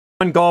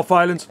Gulf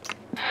Islands.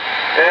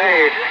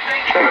 Hey,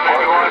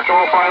 791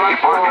 Gulf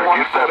Islands,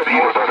 417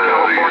 Northern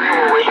California,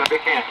 we're waiting big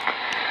hand.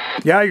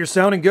 Yeah, you're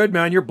sounding good,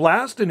 man. You're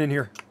blasting in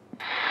here.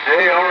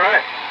 Hey,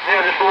 alright.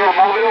 Yeah, just a little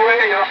Mobile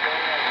radio.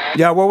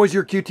 Yeah, what was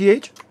your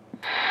QTH?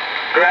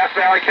 Grass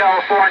Valley,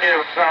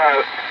 California,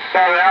 about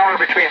an hour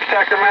between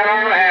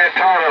Sacramento and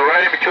Tonto,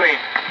 right in between.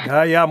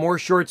 Yeah, more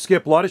short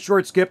skip. A lot of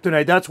short skip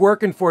tonight. That's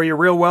working for you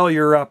real well.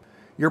 You're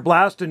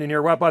blasting in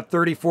here. What, about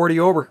 30, 40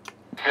 over?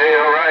 Hey,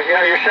 alright.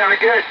 Yeah, you're sounding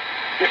good.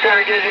 You're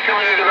sounding good. You're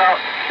coming in at about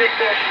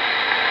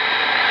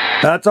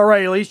 6-ish. That's all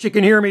right. At least you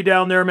can hear me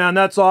down there, man.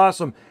 That's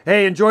awesome.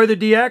 Hey, enjoy the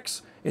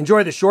DX.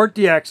 Enjoy the short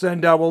DX,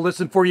 and we'll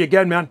listen for you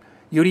again, man.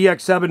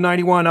 UDX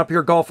 791 up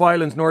here, Gulf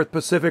Islands, North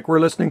Pacific. We're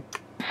listening.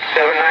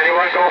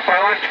 791 Gulf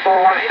Islands,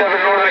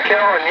 417 Northern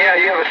Cal, and yeah,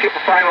 you have a super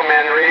final,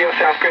 man. The radio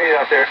sounds great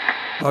out there.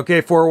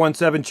 Okay,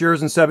 417,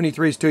 cheers, and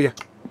 73s to you.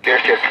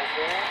 Cheers, cheers.